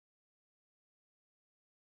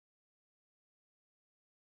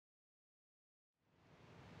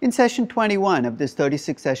In session 21 of this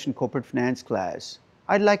 36-session corporate finance class,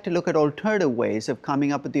 I'd like to look at alternative ways of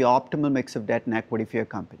coming up with the optimal mix of debt and equity for your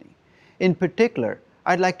company. In particular,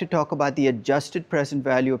 I'd like to talk about the adjusted present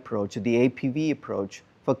value approach, or the APV approach,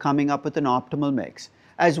 for coming up with an optimal mix,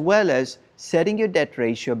 as well as setting your debt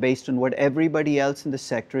ratio based on what everybody else in the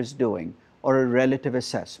sector is doing, or a relative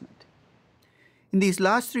assessment. In these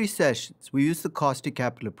last three sessions, we used the cost to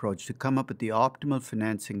capital approach to come up with the optimal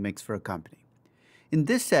financing mix for a company. In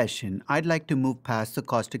this session, I'd like to move past the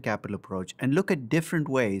cost to capital approach and look at different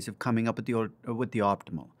ways of coming up with the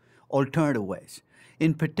optimal, alternative ways.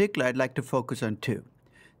 In particular, I'd like to focus on two.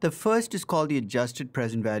 The first is called the adjusted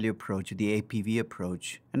present value approach, or the APV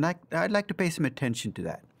approach, and I'd like to pay some attention to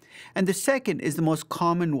that. And the second is the most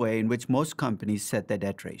common way in which most companies set their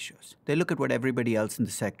debt ratios. They look at what everybody else in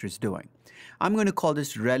the sector is doing. I'm going to call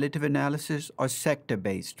this relative analysis or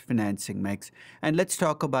sector-based financing mix, and let's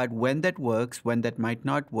talk about when that works, when that might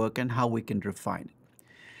not work, and how we can refine it.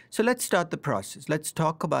 So let's start the process. Let's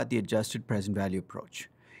talk about the adjusted present value approach.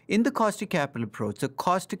 In the cost to capital approach, the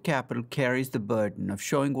cost to capital carries the burden of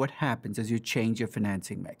showing what happens as you change your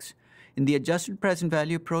financing mix. In the adjusted present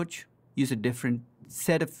value approach, use a different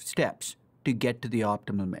set of steps to get to the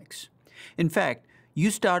optimal mix. In fact, you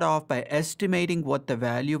start off by estimating what the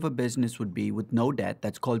value of a business would be with no debt.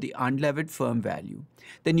 That's called the unlevered firm value.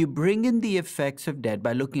 Then you bring in the effects of debt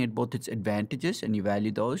by looking at both its advantages, and you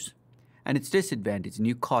value those, and its disadvantages, and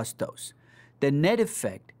you cost those. The net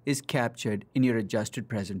effect is captured in your adjusted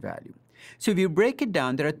present value. So if you break it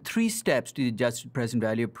down, there are three steps to the adjusted present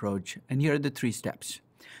value approach, and here are the three steps.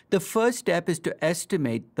 The first step is to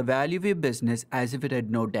estimate the value of your business as if it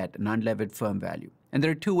had no debt, an unlevered firm value. And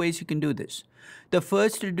there are two ways you can do this. The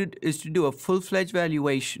first is to do a full-fledged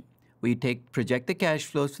valuation, where you project the cash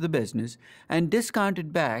flows for the business and discount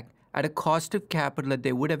it back at a cost of capital that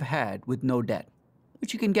they would have had with no debt,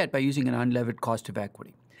 which you can get by using an unlevered cost of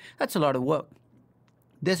equity. That's a lot of work.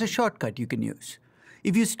 There's a shortcut you can use.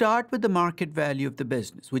 If you start with the market value of the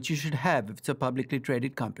business, which you should have if it's a publicly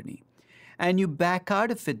traded company, and you back out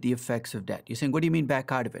of it the effects of debt. You're saying, what do you mean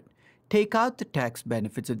back out of it? Take out the tax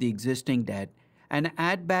benefits of the existing debt and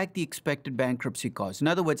add back the expected bankruptcy costs. In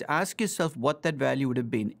other words, ask yourself what that value would have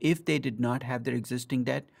been if they did not have their existing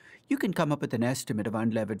debt. You can come up with an estimate of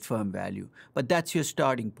unlevered firm value, but that's your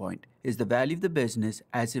starting point, is the value of the business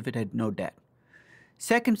as if it had no debt.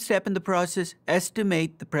 Second step in the process,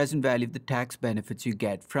 estimate the present value of the tax benefits you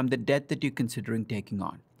get from the debt that you're considering taking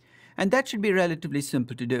on. And that should be relatively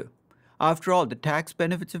simple to do. After all, the tax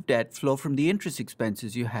benefits of debt flow from the interest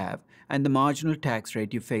expenses you have and the marginal tax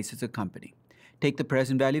rate you face as a company. Take the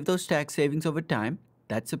present value of those tax savings over time.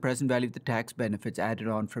 That's the present value of the tax benefits added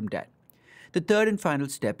on from debt. The third and final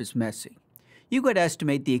step is messy. You've got to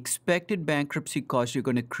estimate the expected bankruptcy costs you're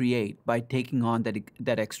going to create by taking on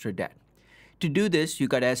that extra debt. To do this,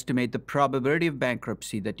 you've got to estimate the probability of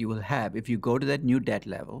bankruptcy that you will have if you go to that new debt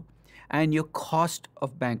level and your cost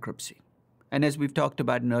of bankruptcy. And as we've talked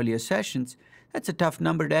about in earlier sessions, that's a tough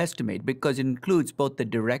number to estimate because it includes both the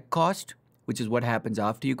direct cost, which is what happens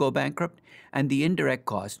after you go bankrupt, and the indirect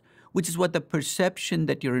cost, which is what the perception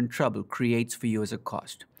that you're in trouble creates for you as a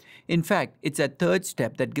cost. In fact, it's that third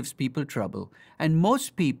step that gives people trouble, and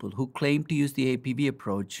most people who claim to use the APV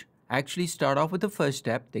approach actually start off with the first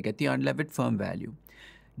step. They get the unlevered firm value.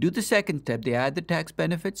 Do the second step, they add the tax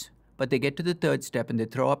benefits, but they get to the third step and they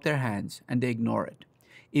throw up their hands and they ignore it.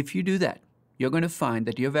 If you do that, you're going to find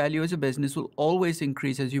that your value as a business will always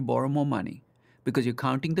increase as you borrow more money because you're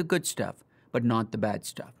counting the good stuff, but not the bad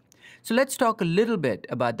stuff. So let's talk a little bit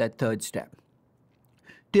about that third step.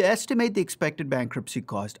 To estimate the expected bankruptcy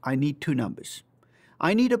cost, I need two numbers.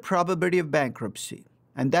 I need a probability of bankruptcy,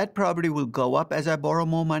 and that probability will go up as I borrow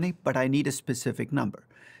more money, but I need a specific number.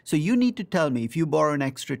 So you need to tell me if you borrow an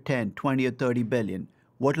extra 10, 20, or 30 billion,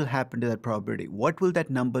 what will happen to that probability? What will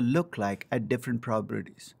that number look like at different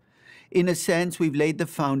probabilities? In a sense, we've laid the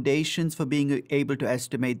foundations for being able to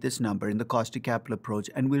estimate this number in the cost to capital approach,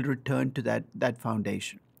 and we'll return to that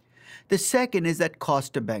foundation. The second is that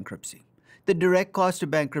cost of bankruptcy. The direct cost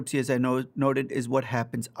of bankruptcy, as I noted, is what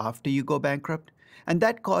happens after you go bankrupt, and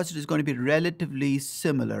that cost is going to be relatively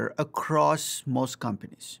similar across most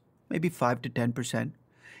companies, maybe 5 to 10%.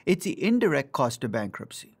 It's the indirect cost of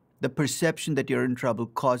bankruptcy, the perception that you're in trouble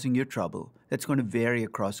causing you trouble, that's going to vary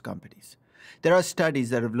across companies. There are studies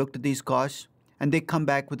that have looked at these costs, and they come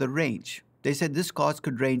back with a range. They said this cost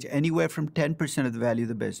could range anywhere from 10% of the value of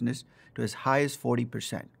the business to as high as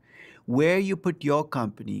 40%. Where you put your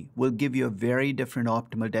company will give you a very different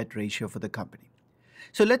optimal debt ratio for the company.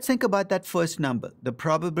 So let's think about that first number, the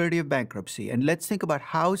probability of bankruptcy, and let's think about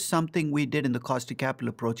how something we did in the cost of capital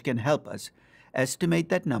approach can help us estimate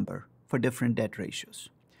that number for different debt ratios.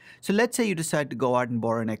 So let's say you decide to go out and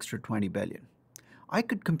borrow an extra $20 billion. I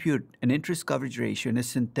could compute an interest coverage ratio and a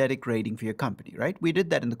synthetic rating for your company, right? We did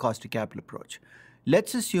that in the cost of capital approach.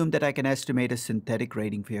 Let's assume that I can estimate a synthetic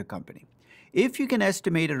rating for your company. If you can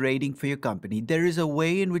estimate a rating for your company, there is a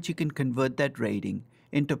way in which you can convert that rating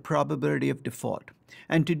into probability of default.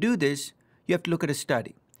 And to do this, you have to look at a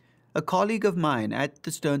study. A colleague of mine at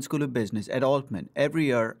the Stern School of Business at Altman every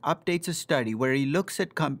year updates a study where he looks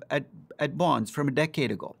at bonds from a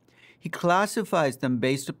decade ago. He classifies them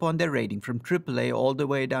based upon their rating from AAA all the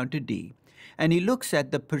way down to D, and he looks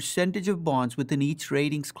at the percentage of bonds within each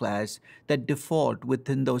ratings class that default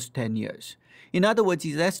within those 10 years. In other words,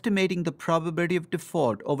 he's estimating the probability of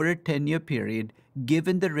default over a 10-year period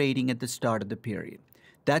given the rating at the start of the period.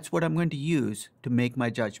 That's what I'm going to use to make my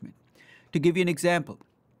judgment. To give you an example,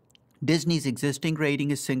 Disney's existing rating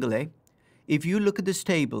is single A. If you look at this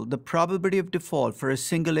table, the probability of default for a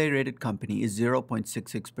single A rated company is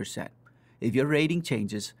 0.66%. If your rating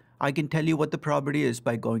changes, I can tell you what the probability is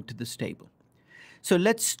by going to this table. So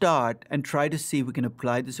let's start and try to see if we can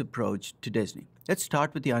apply this approach to Disney. Let's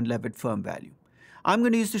start with the unlevered firm value. I'm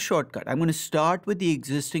going to use the shortcut. I'm going to start with the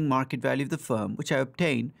existing market value of the firm, which I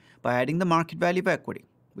obtain by adding the market value of equity,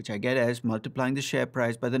 which I get as multiplying the share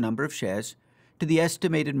price by the number of shares, to the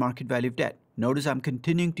estimated market value of debt. Notice I'm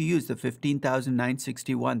continuing to use the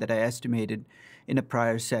 $15,961 that I estimated in a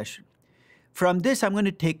prior session. From this, I'm going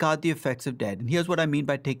to take out the effects of debt. And here's what I mean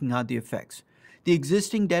by taking out the effects. The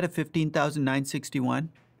existing debt of $15,961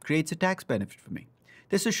 creates a tax benefit for me.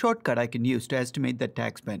 There's a shortcut I can use to estimate that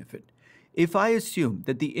tax benefit. If I assume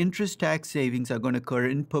that the interest tax savings are going to occur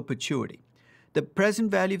in perpetuity, the present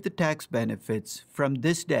value of the tax benefits from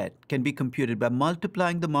this debt can be computed by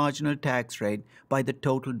multiplying the marginal tax rate by the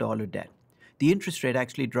total dollar debt. The interest rate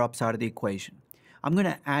actually drops out of the equation. I'm going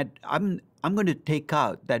to take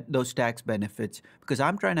out those tax benefits because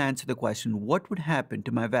I'm trying to answer the question, what would happen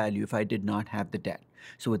to my value if I did not have the debt?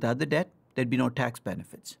 So without the debt, there'd be no tax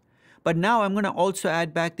benefits. But now I'm going to also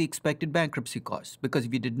add back the expected bankruptcy costs because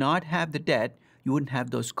if you did not have the debt, you wouldn't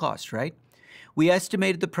have those costs, right? We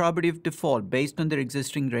estimated the probability of default based on their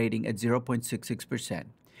existing rating at 0.66%.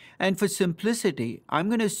 And for simplicity, I'm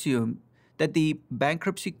going to assume that the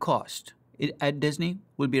bankruptcy cost at Disney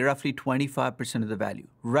will be roughly 25% of the value,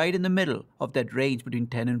 right in the middle of that range between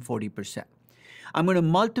 10 and 40%. I'm going to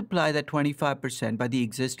multiply that 25% by the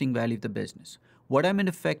existing value of the business. What I'm in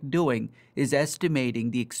effect doing is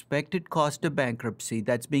estimating the expected cost of bankruptcy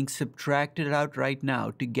that's being subtracted out right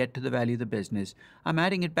now to get to the value of the business. I'm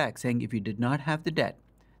adding it back, saying if you did not have the debt,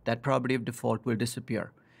 that probability of default will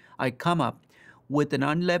disappear. I come up with an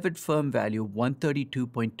unlevered firm value of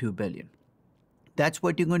 $132.2 billion. That's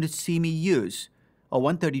what you're going to see me use, or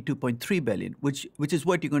 $132.3 billion, which is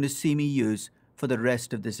what you're going to see me use for the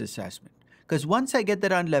rest of this assessment. Because once I get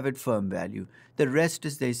that unlevered firm value, the rest,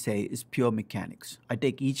 as they say, is pure mechanics. I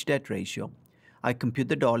take each debt ratio, I compute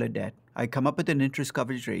the dollar debt, I come up with an interest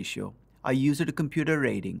coverage ratio, I use it to compute a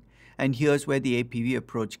rating, and here's where the APV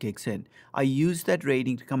approach kicks in. I use that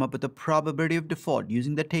rating to come up with a probability of default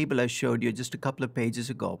using the table I showed you just a couple of pages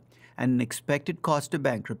ago, and an expected cost of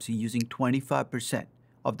bankruptcy using 25%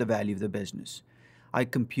 of the value of the business. I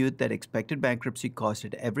compute that expected bankruptcy cost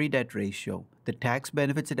at every debt ratio, the tax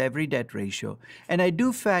benefits at every debt ratio, and I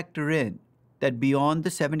do factor in that beyond the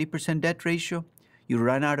 70% debt ratio, you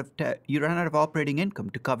run out of operating income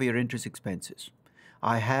to cover your interest expenses.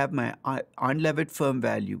 I have my unlevered firm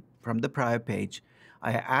value from the prior page.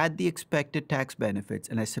 I add the expected tax benefits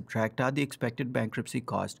and I subtract out the expected bankruptcy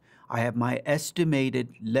cost. I have my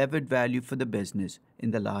estimated levered value for the business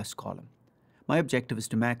in the last column. My objective is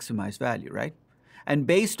to maximize value, right? And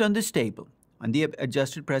based on this table, on the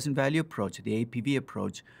adjusted present value approach, the APV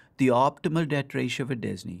approach, the optimal debt ratio for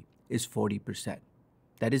Disney is 40%.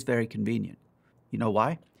 That is very convenient. You know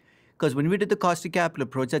why? Because when we did the cost of capital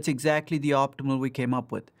approach, that's exactly the optimal we came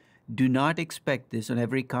up with. Do not expect this on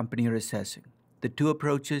every company you're assessing. The two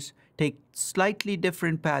approaches take slightly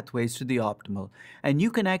different pathways to the optimal, and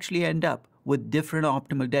you can actually end up with different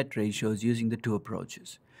optimal debt ratios using the two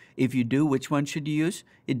approaches. If you do, which one should you use?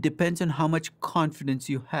 It depends on how much confidence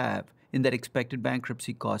you have in that expected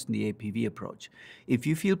bankruptcy cost in the APV approach. If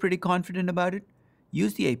you feel pretty confident about it,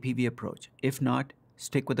 use the APV approach. If not,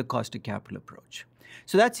 stick with the cost of capital approach.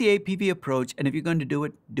 So that's the APV approach, and if you're going to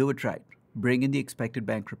do it right. Bring in the expected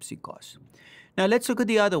bankruptcy cost. Now let's look at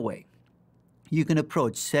the other way. You can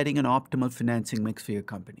approach setting an optimal financing mix for your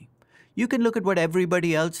company. You can look at what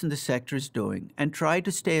everybody else in the sector is doing and try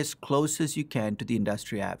to stay as close as you can to the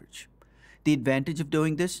industry average. The advantage of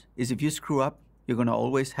doing this is if you screw up, you're going to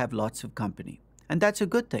always have lots of company. And that's a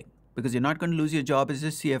good thing. because you're not going to lose your job as a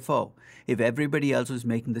CFO if everybody else was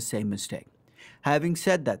making the same mistake. Having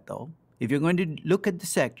said that, though, if you're going to look at the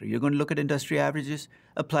sector, you're going to look at industry averages,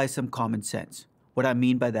 apply some common sense. What I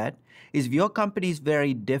mean by that is if your company is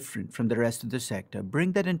very different from the rest of the sector,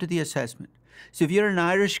 bring that into the assessment. So if you're an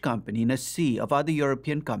Irish company in a sea of other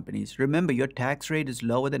European companies, remember your tax rate is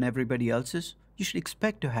lower than everybody else's. You should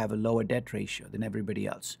expect to have a lower debt ratio than everybody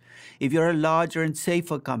else. If you're a larger and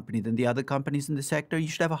safer company than the other companies in the sector, you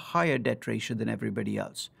should have a higher debt ratio than everybody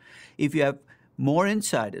else. If you have more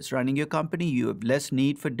insiders running your company, you have less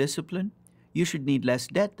need for discipline, you should need less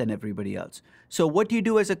debt than everybody else. So what you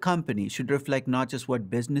do as a company should reflect not just what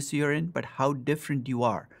business you're in, but how different you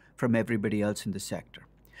are from everybody else in the sector.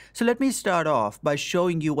 So let me start off by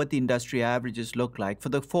showing you what the industry averages look like for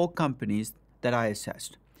the 4 companies that I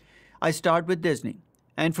assessed. I start with Disney,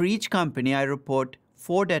 and for each company I report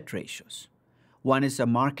 4 debt ratios. One is a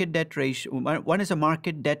market debt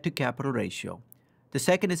to capital ratio. The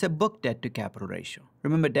second is a book debt to capital ratio.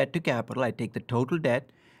 Remember, debt to capital, I take the total debt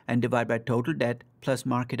and divide by total debt plus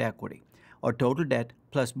market equity, or total debt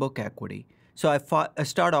plus book equity. So I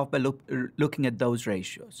start off by looking at those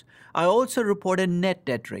ratios. I also report a net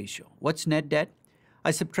debt ratio. What's net debt?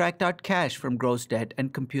 I subtract out cash from gross debt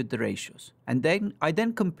and compute the ratios. And then I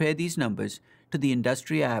compare these numbers to the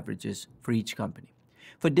industry averages for each company.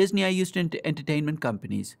 For Disney, I used entertainment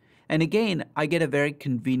companies. And again, I get a very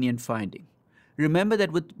convenient finding. Remember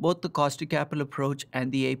that with both the cost to capital approach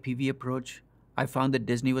and the APV approach, I found that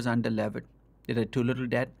Disney was underlevered. It had too little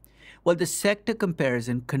debt. Well, the sector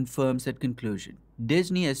comparison confirms that conclusion.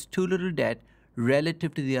 Disney has too little debt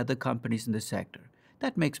relative to the other companies in the sector.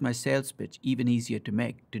 That makes my sales pitch even easier to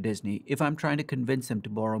make to Disney if I'm trying to convince them to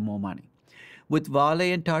borrow more money. With Vale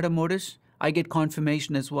and Tata Motors, I get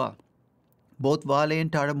confirmation as well. Both Vale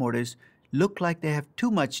and Tata Motors look like they have too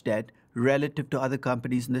much debt relative to other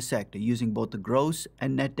companies in the sector, using both the gross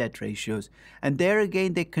and net debt ratios. And there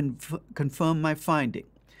again, they confirm my finding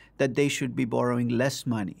that they should be borrowing less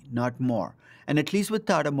money, not more. And at least with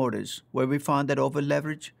Tata Motors, where we found that over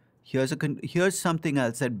leverage, here's something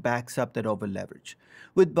else that backs up that over leverage.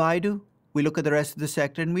 With Baidu, we look at the rest of the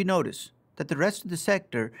sector and we notice that the rest of the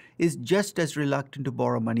sector is just as reluctant to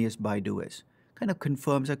borrow money as Baidu is. Kind of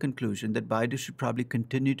confirms our conclusion that Baidu should probably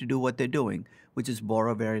continue to do what they're doing, which is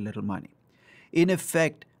borrow very little money. In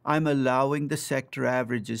effect, I'm allowing the sector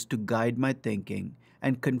averages to guide my thinking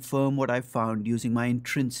and confirm what I found using my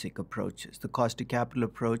intrinsic approaches, the cost to capital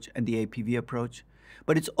approach and the APV approach.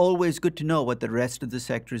 But it's always good to know what the rest of the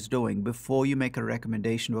sector is doing before you make a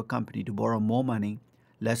recommendation to a company to borrow more money,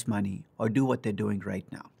 less money, or do what they're doing right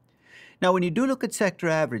now. Now, when you do look at sector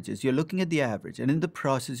averages, you're looking at the average, and in the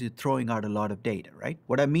process, you're throwing out a lot of data, right?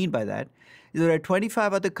 What I mean by that is there are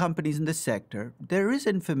 25 other companies in the sector. There is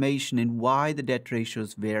information in why the debt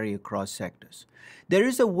ratios vary across sectors. There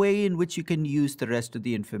is a way in which you can use the rest of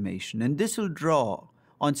the information, and this will draw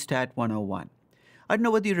on Stat 101. I don't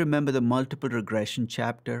know whether you remember the multiple regression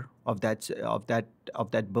chapter of that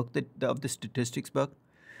book, of the statistics book.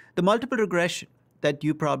 The multiple regression that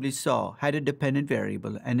you probably saw had a dependent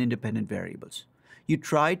variable and independent variables. You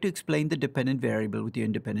tried to explain the dependent variable with your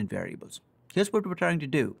independent variables. Here's what we're trying to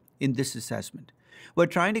do in this assessment. We're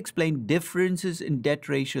trying to explain differences in debt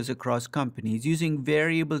ratios across companies using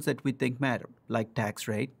variables that we think matter, like tax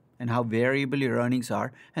rate and how variable your earnings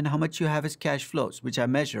are and how much you have as cash flows, which I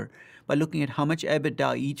measure by looking at how much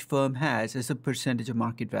EBITDA each firm has as a percentage of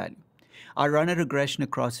market value. I run a regression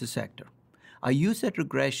across the sector. I use that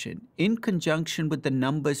regression in conjunction with the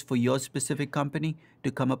numbers for your specific company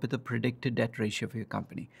to come up with a predicted debt ratio for your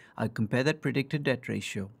company. I compare that predicted debt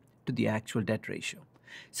ratio to the actual debt ratio.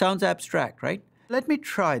 Sounds abstract, right? Let me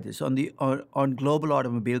try this on global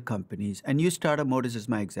automobile companies and use Tata Motors as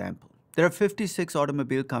my example. There are 56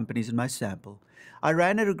 automobile companies in my sample. I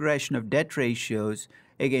ran a regression of debt ratios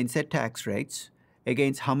against their tax rates,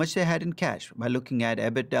 against how much they had in cash by looking at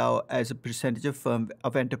EBITDA as a percentage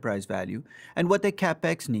of enterprise value and what their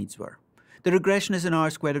CapEx needs were. The regression is an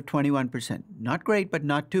R-squared of 21%. Not great, but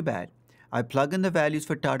not too bad. I plug in the values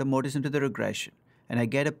for Tata Motors into the regression, and I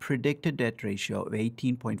get a predicted debt ratio of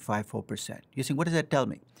 18.54%. You're saying, what does that tell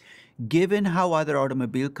me? Given how other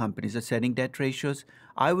automobile companies are setting debt ratios,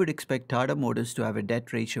 I would expect Tata Motors to have a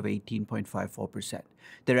debt ratio of 18.54%.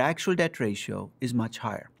 Their actual debt ratio is much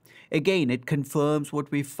higher. Again, it confirms what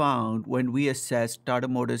we found when we assessed Tata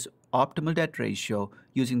Motors' optimal debt ratio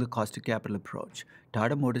using the cost of capital approach.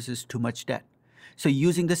 Tata Motors has too much debt. So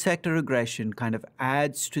using the sector regression kind of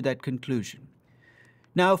adds to that conclusion.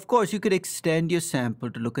 Now, of course, you could extend your sample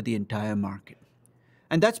to look at the entire market.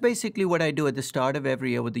 And that's basically what I do at the start of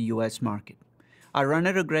every year with the US market. I run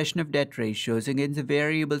a regression of debt ratios against the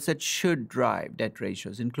variables that should drive debt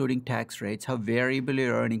ratios, including tax rates, how variable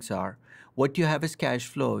your earnings are, what you have as cash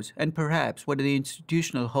flows, and perhaps what the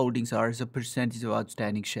institutional holdings are as a percentage of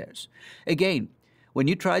outstanding shares. Again, when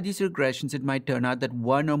you try these regressions, it might turn out that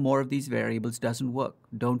one or more of these variables doesn't work.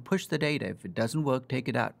 Don't push the data. If it doesn't work, take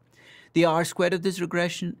it out. The R squared of this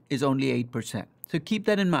regression is only 8%. So keep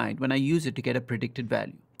that in mind when I use it to get a predicted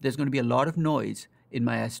value. There's going to be a lot of noise in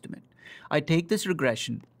my estimate. I take this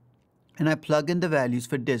regression and I plug in the values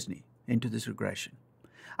for Disney into this regression.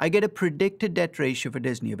 I get a predicted debt ratio for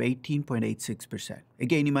Disney of 18.86%.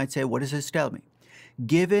 Again, you might say, what does this tell me?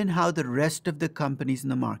 Given how the rest of the companies in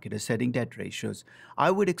the market are setting debt ratios,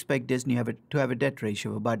 I would expect Disney to have a debt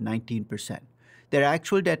ratio of about 19%. Their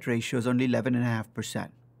actual debt ratio is only 11.5%.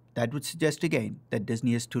 That would suggest again that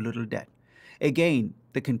Disney has too little debt. Again,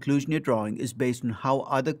 the conclusion you're drawing is based on how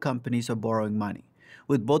other companies are borrowing money.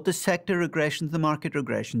 With both the sector regressions and the market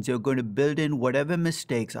regressions, you're going to build in whatever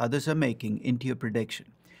mistakes others are making into your prediction.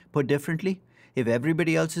 Put differently, if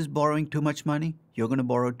everybody else is borrowing too much money, you're going to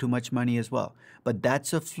borrow too much money as well. But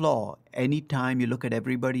that's a flaw anytime you look at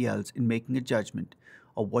everybody else in making a judgment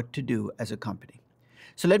of what to do as a company.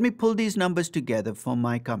 So let me pull these numbers together for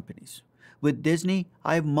my companies. With Disney,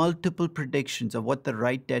 I have multiple predictions of what the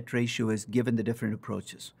right debt ratio is given the different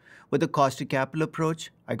approaches. With the cost to capital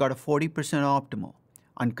approach, I got a 40% optimal,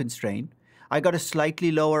 unconstrained. I got a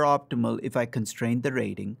slightly lower optimal if I constrained the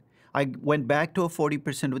rating. I went back to a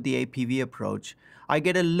 40% with the APV approach. I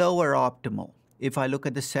get a lower optimal if I look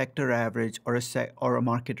at the sector average or a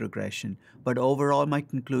market regression. But overall, my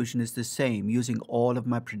conclusion is the same using all of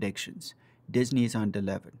my predictions. Disney is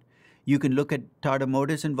underlevered. You can look at Tata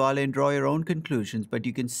Motors and Vale and draw your own conclusions, but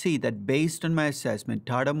you can see that based on my assessment,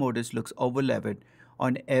 Tata Motors looks overlevered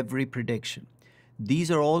on every prediction. These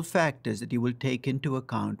are all factors that you will take into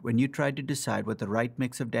account when you try to decide what the right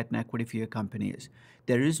mix of debt and equity for your company is.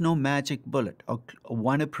 There is no magic bullet or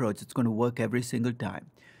one approach that's going to work every single time.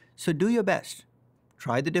 So do your best.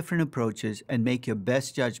 Try the different approaches and make your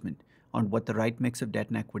best judgment on what the right mix of debt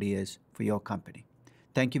and equity is for your company.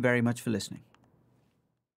 Thank you very much for listening.